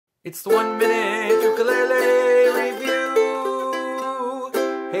It's the 1 minute ukulele review.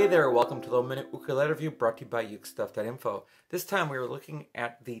 Hey there, welcome to the 1 minute ukulele review brought to you by ukestuff.info. This time we are looking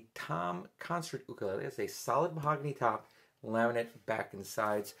at the Tom Concert ukulele. It's a solid mahogany top, laminate back and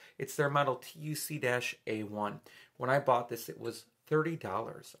sides. It's their model TUC-A1. When I bought this, it was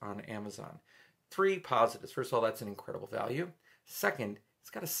 $30 on Amazon. Three positives. First of all, that's an incredible value. Second, it's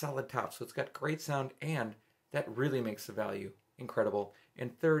got a solid top, so it's got great sound, and that really makes the value incredible.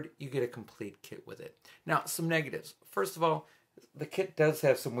 And third, you get a complete kit with it. Now, some negatives. First of all, the kit does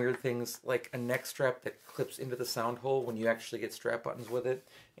have some weird things, like a neck strap that clips into the sound hole when you actually get strap buttons with it,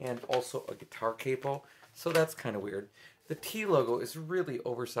 and also a guitar capo, so that's kind of weird. The T logo is really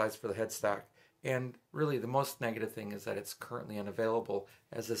oversized for the headstock, and really the most negative thing is that it's currently unavailable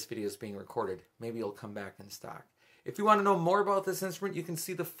as this video is being recorded. Maybe it'll come back in stock. If you want to know more about this instrument, you can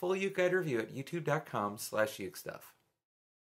see the full uke guide review at youtube.com/ukestuff.